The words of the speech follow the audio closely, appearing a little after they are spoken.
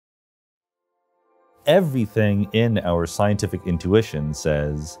Everything in our scientific intuition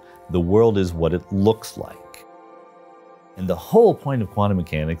says the world is what it looks like. And the whole point of quantum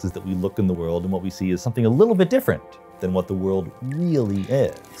mechanics is that we look in the world and what we see is something a little bit different than what the world really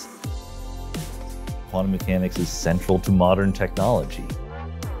is. Quantum mechanics is central to modern technology,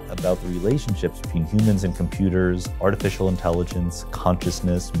 about the relationships between humans and computers, artificial intelligence,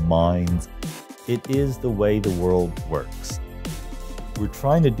 consciousness, minds. It is the way the world works. We're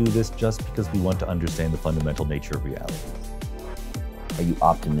trying to do this just because we want to understand the fundamental nature of reality. Are you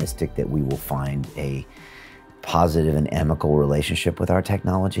optimistic that we will find a positive and amicable relationship with our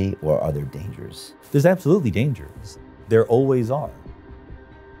technology, or are there dangers? There's absolutely dangers. There always are.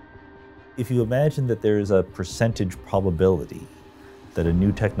 If you imagine that there is a percentage probability that a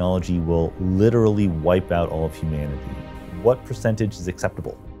new technology will literally wipe out all of humanity, what percentage is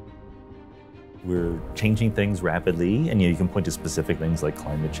acceptable? We're changing things rapidly, and you can point to specific things like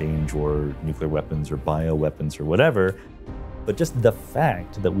climate change or nuclear weapons or bioweapons or whatever, but just the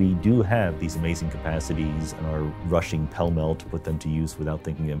fact that we do have these amazing capacities and are rushing pell-mell to put them to use without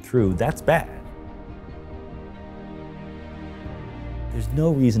thinking them through, that's bad. There's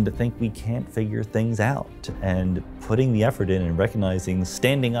no reason to think we can't figure things out, and putting the effort in and recognizing,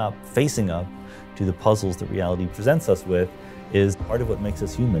 standing up, facing up to the puzzles that reality presents us with is part of what makes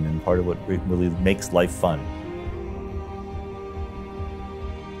us human and part of what really makes life fun.